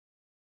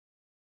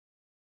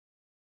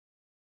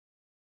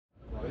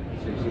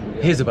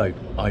Here's a boat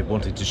I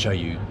wanted to show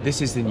you.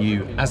 This is the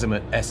new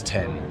Azimut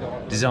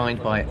S10,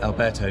 designed by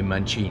Alberto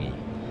Mancini.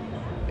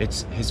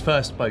 It's his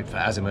first boat for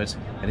Azimut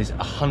and is a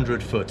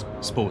 100-foot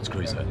sports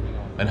cruiser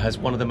and has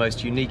one of the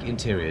most unique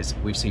interiors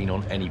we've seen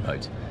on any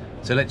boat.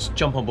 So let's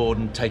jump on board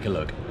and take a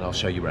look, and I'll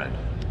show you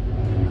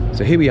around.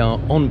 So here we are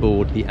on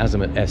board the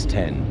Azimut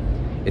S10.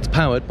 It's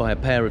powered by a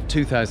pair of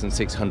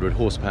 2,600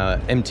 horsepower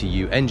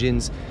MTU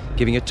engines,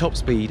 giving a top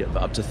speed of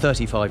up to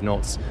 35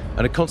 knots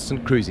and a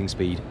constant cruising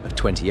speed of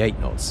 28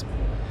 knots.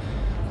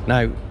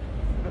 Now,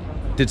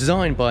 the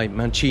design by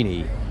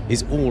Mancini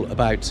is all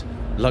about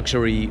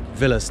luxury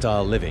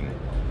villa-style living.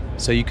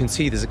 So you can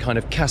see there's a kind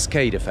of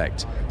cascade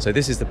effect. So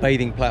this is the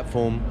bathing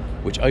platform,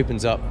 which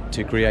opens up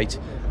to create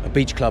a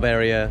beach club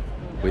area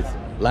with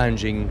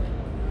lounging,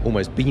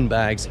 almost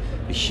beanbags,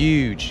 a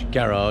huge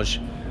garage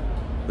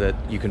that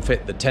you can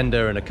fit the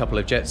tender and a couple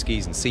of jet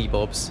skis and sea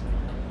bobs,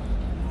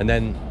 and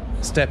then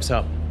steps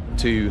up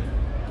to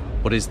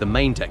what is the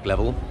main deck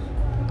level,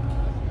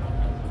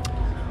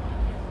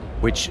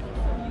 which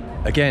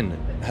again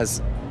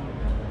has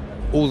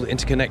all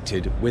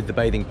interconnected with the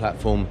bathing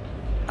platform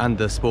and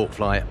the sport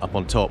fly up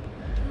on top,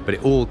 but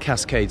it all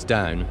cascades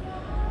down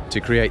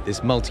to create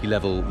this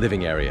multi-level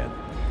living area.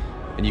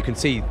 And you can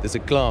see there's a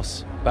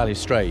glass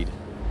balustrade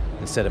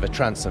instead of a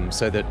transom,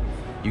 so that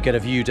you get a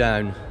view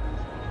down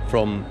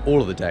from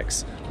all of the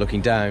decks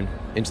looking down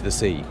into the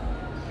sea.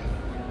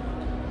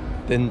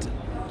 Then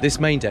this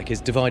main deck is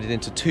divided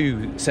into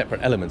two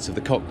separate elements of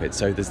the cockpit.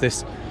 So there's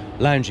this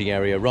lounging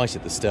area right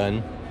at the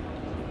stern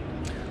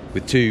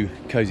with two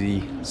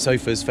cozy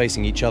sofas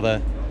facing each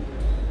other,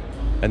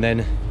 and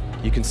then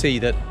you can see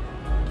that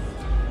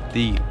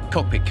the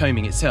cockpit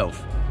coaming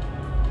itself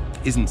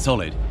isn't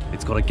solid.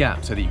 It's got a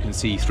gap so that you can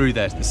see through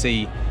there to the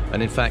sea,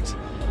 and in fact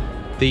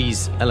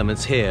these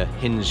elements here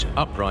hinge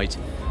upright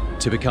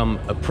to become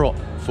a prop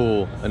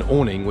for an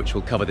awning which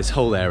will cover this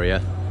whole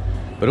area,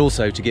 but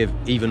also to give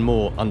even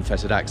more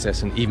unfettered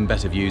access and even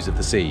better views of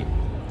the sea.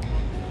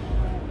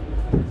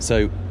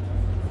 So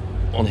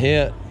on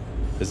here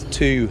there's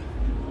two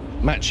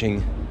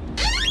matching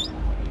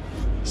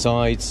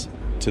sides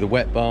to the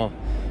wet bar,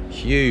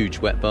 huge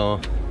wet bar,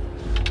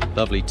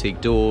 lovely teak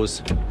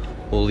doors,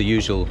 all the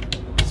usual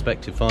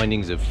respective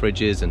findings of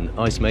fridges and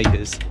ice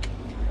makers,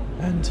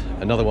 and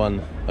another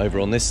one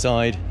over on this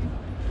side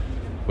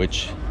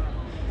which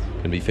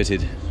can be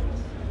fitted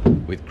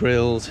with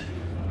grills.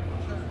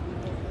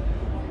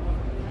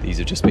 These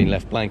have just been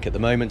left blank at the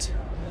moment,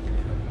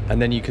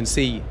 and then you can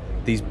see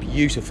these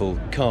beautiful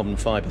carbon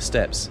fibre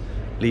steps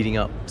leading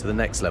up to the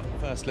next level.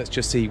 First, let's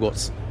just see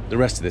what's the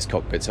rest of this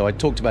cockpit. So I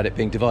talked about it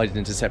being divided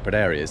into separate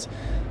areas.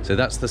 So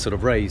that's the sort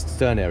of raised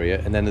stern area,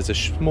 and then there's a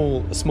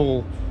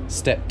small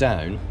step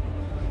down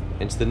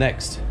into the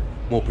next,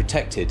 more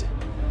protected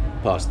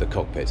part of the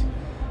cockpit.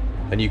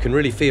 And you can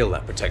really feel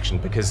that protection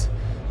because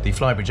the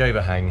flybridge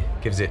overhang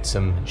gives it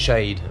some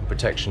shade and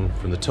protection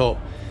from the top.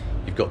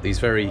 You've got these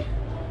very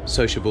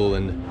sociable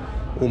and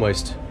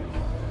almost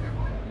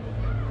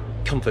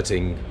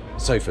comforting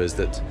sofas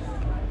that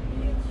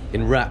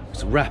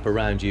wrap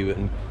around you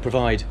and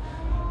provide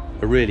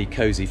a really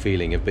cozy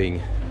feeling of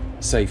being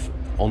safe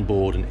on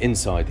board and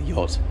inside the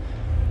yacht,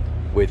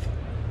 with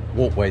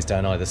walkways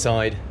down either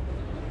side,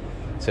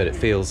 so that it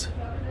feels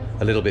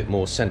a little bit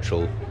more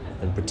central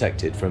and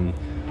protected from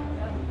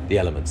the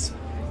elements.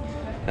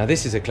 Now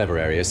this is a clever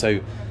area, so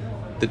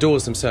the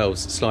doors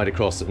themselves slide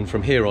across, and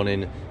from here on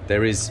in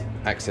there is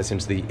access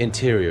into the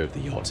interior of the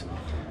yacht.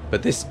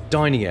 But this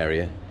dining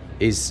area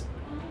is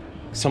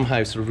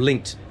somehow sort of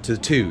linked to the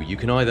two. You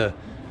can either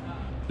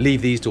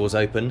leave these doors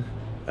open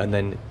and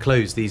then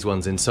close these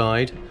ones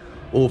inside,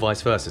 or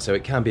vice versa. So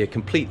it can be a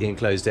completely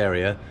enclosed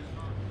area,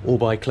 or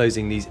by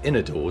closing these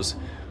inner doors,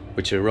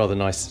 which are a rather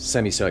nice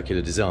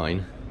semicircular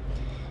design,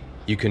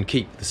 you can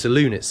keep the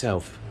saloon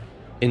itself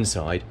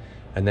inside,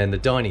 and then the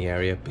dining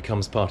area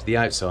becomes part of the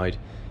outside,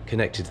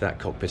 connected to that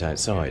cockpit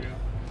outside.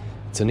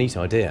 It's a neat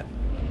idea.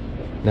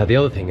 Now the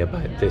other thing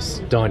about this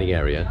dining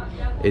area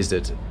is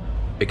that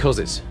because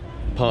it's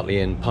partly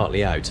in,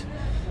 partly out,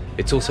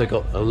 it's also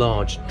got a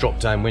large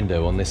drop-down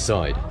window on this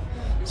side.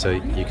 So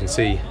you can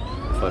see,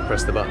 if I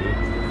press the button,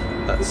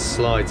 that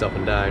slides up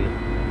and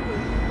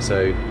down.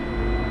 So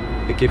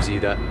it gives you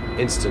that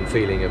instant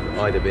feeling of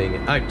either being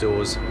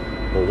outdoors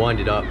or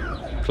winded up,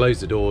 close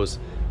the doors,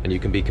 and you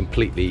can be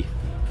completely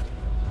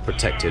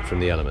protected from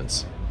the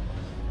elements.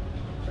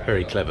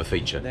 Very clever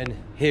feature. And then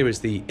here is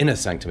the inner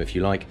sanctum, if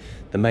you like,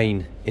 the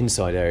main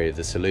inside area of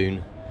the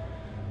saloon,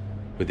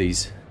 with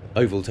these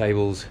oval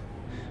tables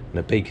and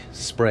a big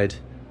spread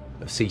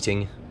of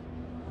seating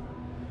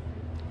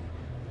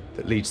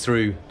that leads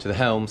through to the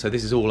helm. So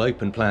this is all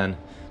open plan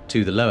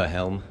to the lower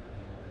helm,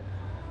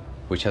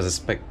 which has a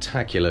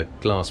spectacular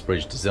glass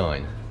bridge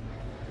design.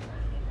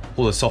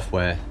 All the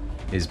software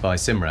is by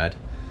Simrad,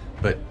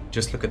 but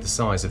just look at the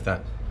size of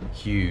that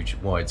huge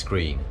wide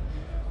screen,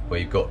 where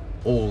you've got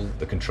all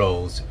the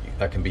controls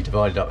that can be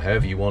divided up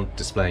however you want,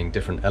 displaying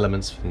different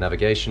elements for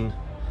navigation,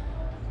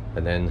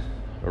 and then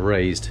a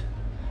raised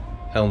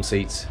helm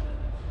seats,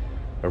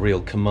 a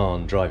real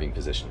command driving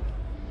position.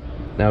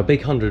 Now a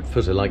big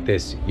 100-footer like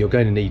this, you're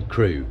going to need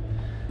crew,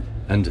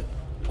 and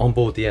on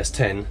board the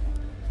S10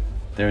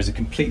 there is a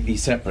completely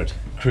separate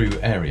crew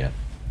area.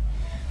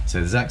 So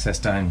there's access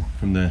down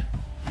from the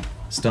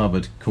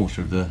starboard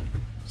quarter of the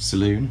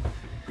saloon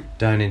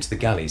down into the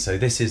galley. So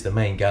this is the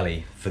main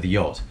galley for the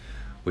yacht,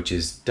 which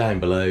is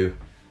down below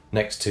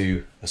next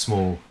to a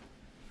small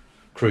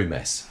crew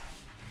mess.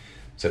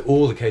 So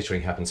all the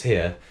catering happens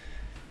here,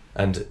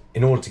 and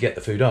in order to get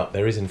the food up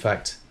there is in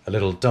fact a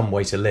little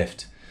dumbwaiter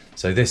lift.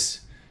 So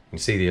this, you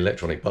can see the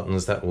electronic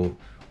buttons that will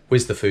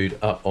whiz the food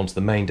up onto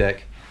the main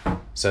deck.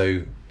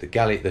 So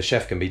the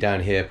chef can be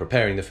down here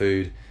preparing the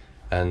food,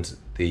 and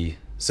the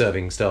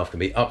serving staff can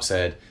be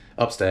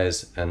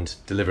upstairs and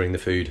delivering the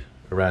food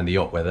around the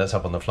yacht, whether that's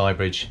up on the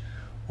flybridge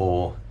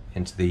or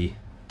into the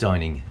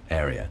dining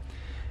area.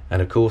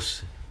 And of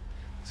course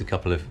there's a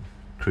couple of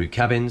crew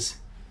cabins.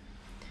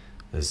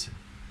 There's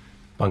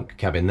bunk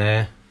cabin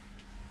there,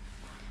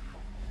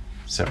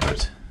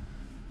 separate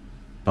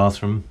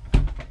bathroom,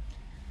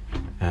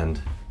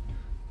 and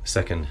a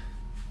second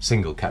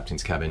single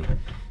captain's cabin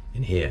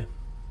in here.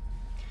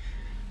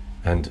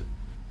 And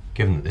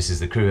given that this is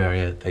the crew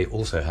area, they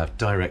also have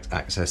direct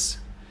access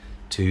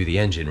to the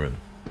engine room,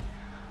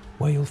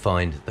 where you'll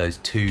find those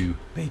two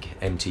big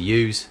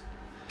MTUs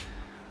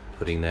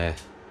putting their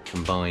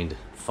combined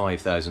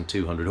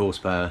 5,200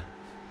 horsepower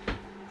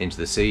into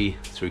the sea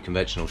through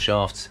conventional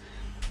shafts.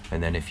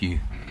 And then if you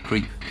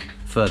creep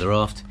further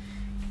aft,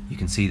 you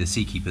can see the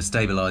Seakeeper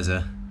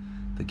stabiliser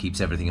that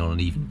keeps everything on an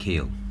even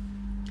keel,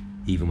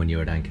 even when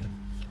you're at anchor.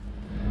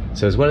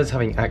 So as well as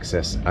having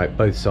access out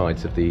both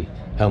sides of the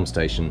helm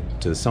station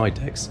to the side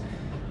decks,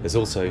 there's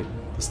also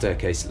the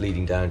staircase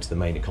leading down to the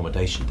main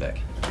accommodation deck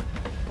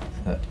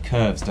that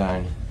curves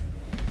down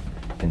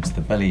into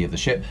the belly of the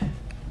ship,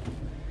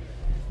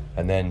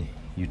 and then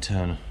you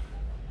turn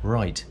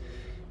right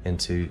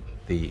into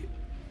the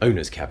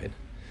owner's cabin.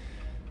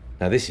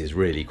 Now this is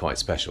really quite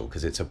special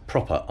because it's a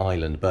proper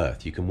island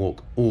berth. You can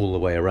walk all the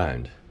way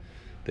around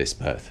this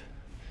berth.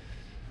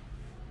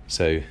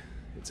 So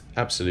it's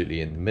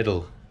absolutely in the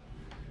middle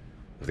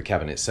of the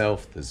cabin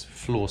itself. There's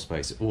floor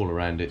space all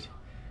around it,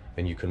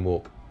 and you can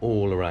walk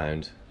all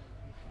around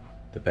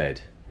the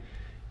bed.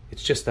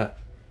 It's just that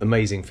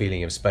amazing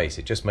feeling of space.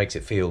 It just makes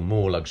it feel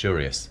more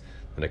luxurious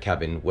than a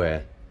cabin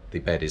where the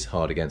bed is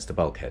hard against the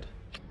bulkhead.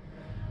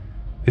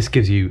 This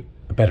gives you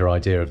a better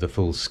idea of the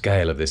full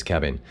scale of this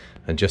cabin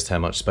and just how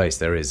much space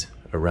there is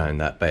around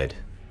that bed.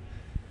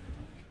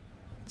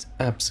 It's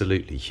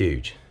absolutely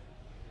huge.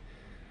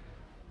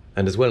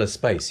 And as well as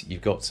space,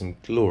 you've got some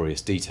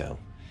glorious detail.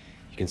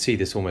 You can see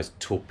this almost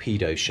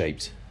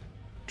torpedo-shaped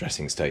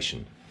dressing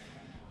station,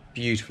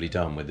 beautifully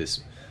done with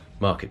this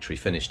marquetry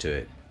finish to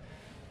it,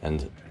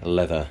 and a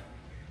leather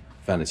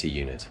vanity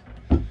unit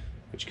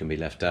which can be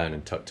left down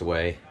and tucked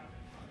away.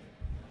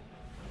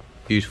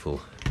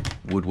 Beautiful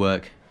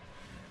woodwork.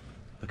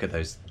 Look at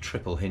those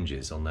triple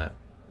hinges on that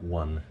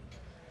one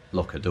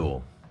locker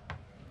door.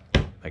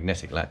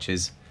 Magnetic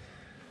latches.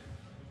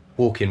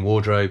 Walk-in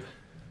wardrobe.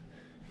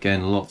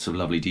 Again, lots of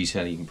lovely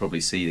detail. You can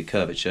probably see the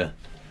curvature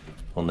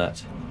on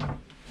that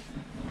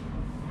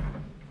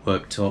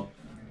worktop.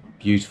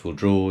 Beautiful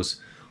drawers,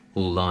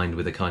 all lined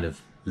with a kind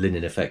of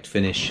linen effect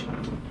finish.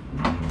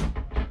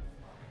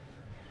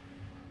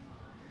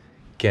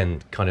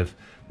 Again, kind of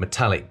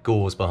metallic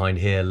gauze behind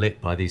here,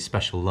 lit by these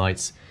special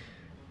lights.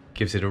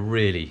 Gives it a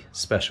really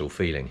special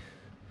feeling.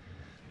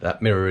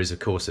 That mirror is of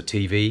course a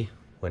TV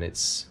when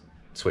it's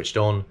switched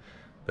on,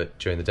 but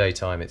during the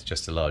daytime it's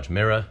just a large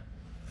mirror.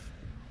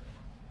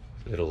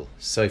 Little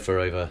sofa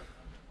over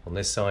on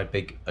this side,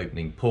 big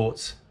opening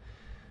ports,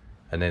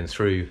 and then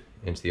through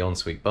into the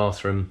ensuite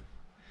bathroom.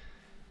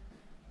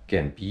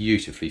 Again,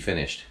 beautifully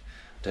finished.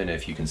 Don't know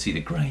if you can see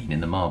the grain in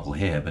the marble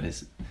here, but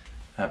it's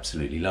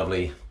absolutely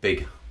lovely.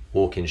 Big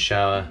walk-in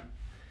shower,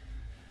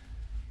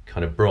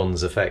 kind of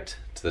bronze effect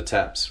to the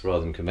taps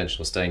rather than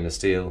conventional stainless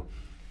steel.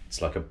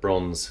 It's like a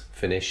bronze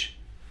finish,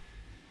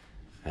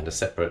 and a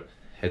separate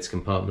heads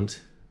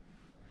compartment.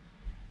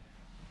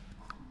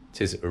 It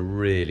is a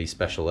really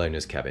special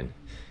owner's cabin.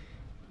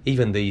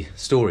 Even the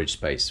storage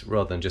space,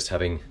 rather than just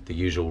having the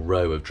usual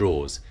row of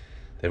drawers,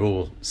 they're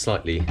all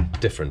slightly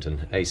different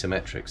and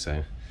asymmetric.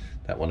 So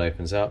that one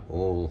opens up,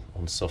 all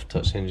on soft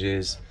touch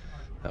hinges.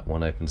 That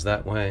one opens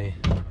that way.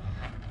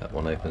 That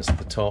one opens to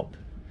the top.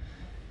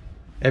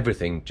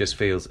 Everything just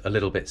feels a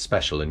little bit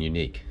special and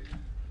unique.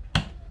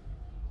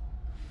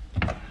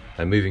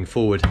 And moving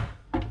forward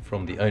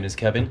from the owner's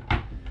cabin,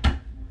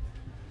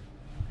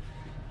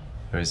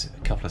 there is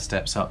a couple of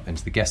steps up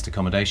into the guest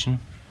accommodation.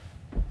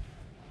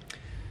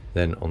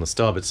 Then on the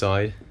starboard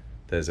side,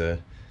 there's a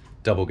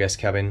double guest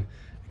cabin,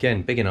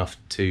 again big enough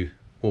to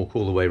walk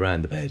all the way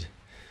around the bed.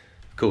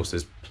 Of course,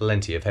 there's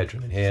plenty of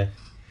headroom in here.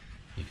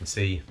 You can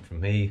see from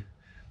me,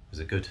 there's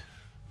a good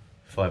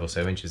 5 or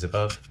so inches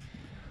above.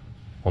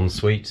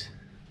 Ensuite,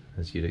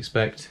 as you'd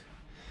expect,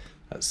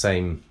 that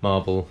same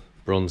marble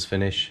bronze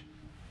finish.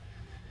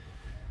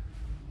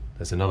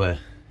 There's another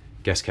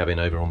guest cabin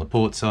over on the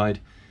port side,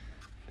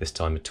 this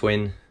time a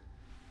twin.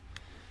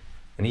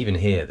 And even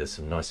here there's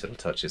some nice little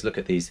touches. Look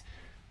at these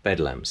bed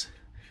lamps.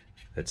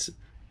 That's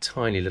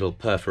tiny little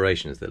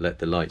perforations that let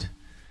the light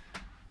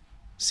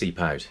seep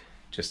out.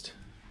 Just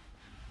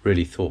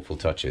really thoughtful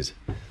touches.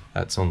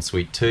 That's en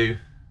suite 2,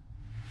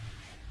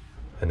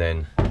 and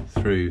then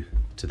through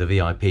to the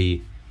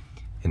VIP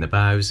in the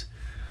bows,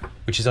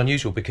 which is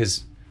unusual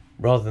because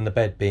rather than the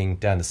bed being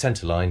down the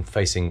centre line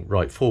facing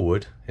right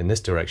forward in this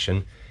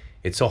direction,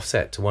 it's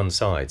offset to one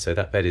side, so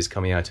that bed is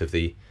coming out of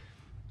the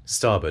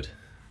starboard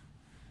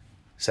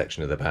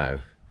section of the bow.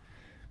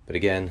 But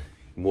again,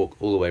 you can walk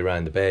all the way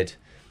around the bed.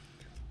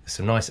 There's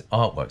some nice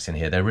artworks in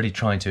here. They're really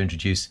trying to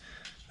introduce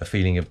a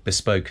feeling of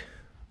bespoke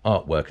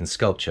artwork and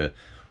sculpture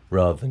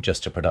rather than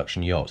just a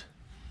production yacht.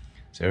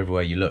 So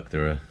everywhere you look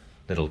there are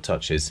little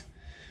touches.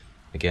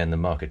 Again, the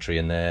marquetry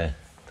in there,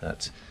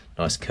 that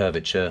nice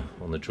curvature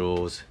on the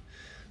drawers,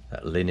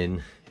 that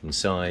linen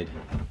inside.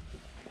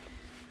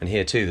 And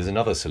here too there's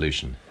another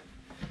solution,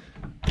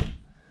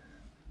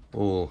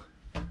 all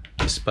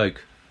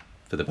bespoke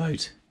for the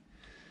boat.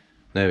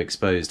 No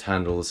exposed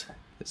handles,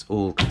 it's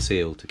all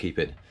concealed to keep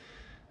it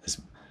as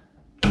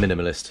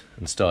minimalist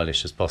and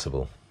stylish as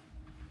possible.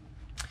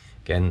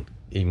 Again,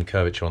 even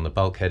curvature on the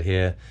bulkhead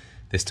here.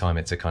 This time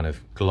it's a kind of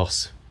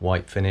gloss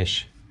white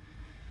finish,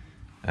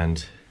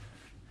 and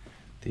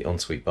the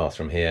ensuite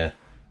bathroom here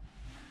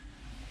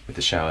with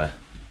the shower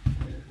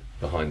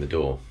behind the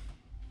door.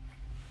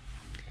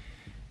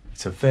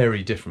 It's a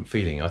very different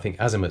feeling. I think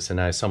Azimuts are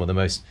now some of the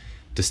most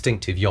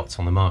distinctive yachts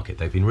on the market.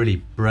 They've been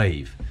really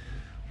brave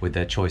with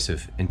their choice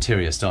of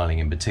interior styling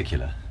in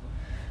particular,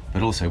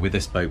 but also with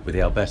this boat with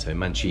the Alberto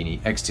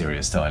Mancini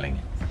exterior styling.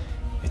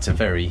 It's a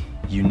very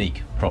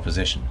unique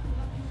proposition,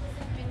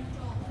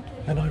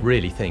 and I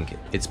really think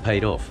it's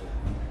paid off.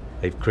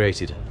 They've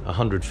created a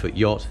 100-foot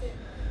yacht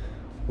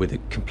with a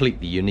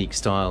completely unique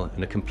style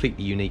and a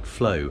completely unique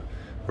flow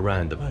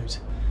around the boat.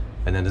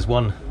 And then there's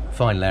one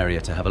final area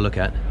to have a look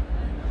at,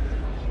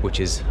 which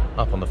is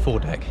up on the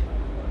foredeck,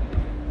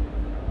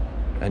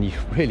 and you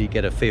really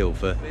get a feel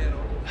for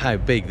how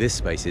big this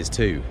space is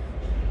too.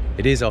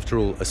 It is, after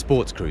all, a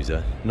sports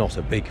cruiser, not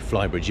a big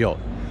flybridge yacht,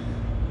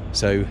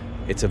 so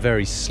it's a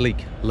very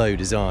sleek, low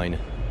design.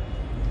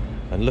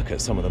 And look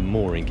at some of the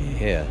mooring gear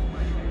here.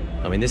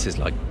 I mean, this is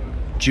like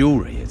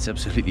jewellery. It's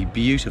absolutely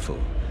beautiful.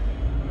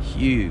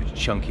 Huge,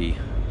 chunky,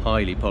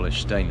 highly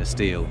polished stainless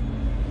steel,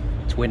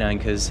 twin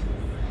anchors,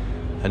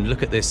 and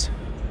look at this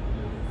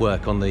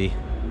work on the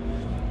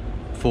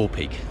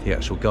forepeak, the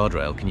actual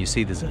guardrail. Can you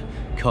see there's a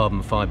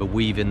carbon fibre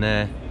weave in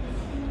there,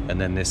 and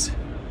then this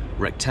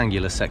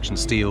rectangular section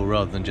steel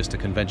rather than just a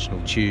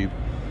conventional tube.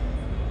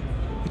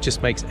 It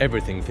just makes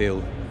everything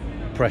feel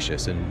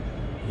precious and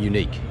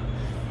unique.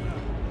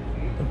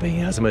 And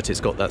being Azimut,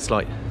 it's got that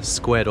slight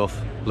squared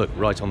off look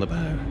right on the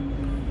bow.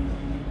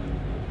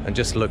 And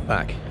just look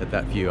back at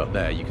that view up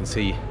there, you can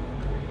see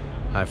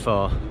how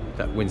far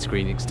that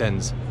windscreen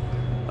extends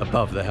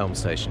above the helm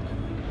station.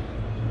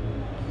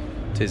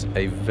 It is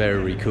a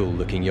very cool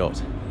looking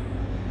yacht.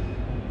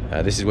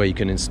 This is where you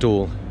can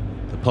install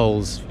the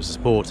poles for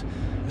support,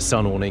 a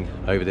sun awning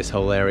over this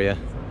whole area.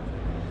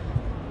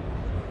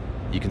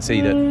 You can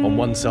see that on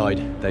one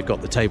side they've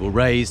got the table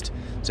raised,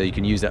 so you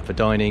can use that for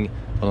dining,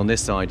 and on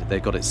this side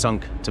they've got it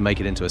sunk to make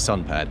it into a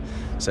sun pad.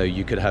 So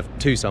you could have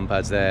 2 sun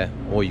pads there,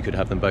 or you could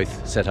have them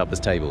both set up as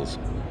tables.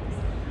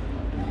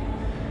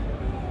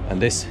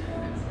 And this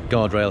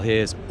guardrail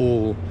here is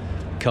all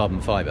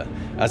carbon fibre.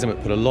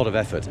 Azimut put a lot of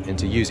effort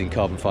into using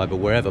carbon fibre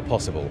wherever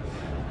possible,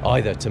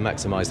 either to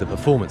maximise the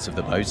performance of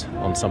the boat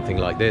on something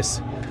like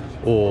this,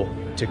 or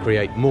to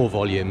create more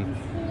volume,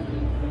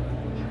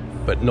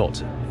 but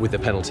not with the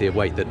penalty of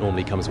weight that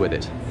normally comes with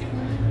it.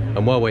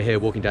 And while we're here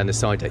walking down the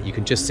side deck, you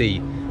can just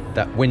see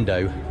that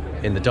window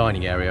in the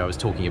dining area I was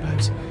talking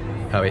about,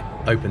 how it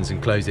opens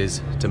and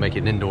closes to make it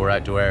an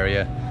indoor-outdoor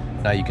area.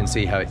 Now you can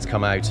see how it's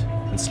come out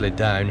and slid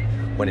down.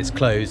 When it's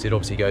closed, it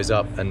obviously goes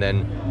up and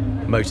then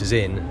motors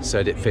in so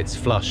that it fits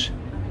flush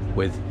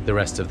with the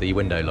rest of the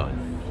window line.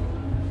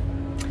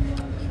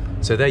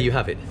 So there you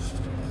have it.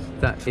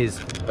 That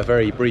is a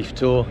very brief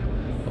tour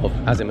of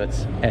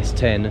Azimut's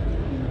S10,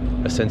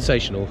 a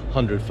sensational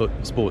 100-foot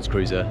sports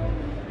cruiser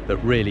that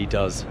really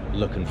does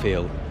look and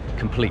feel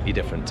completely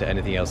different to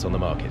anything else on the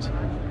market.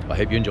 I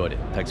hope you enjoyed it.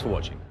 Thanks for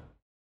watching.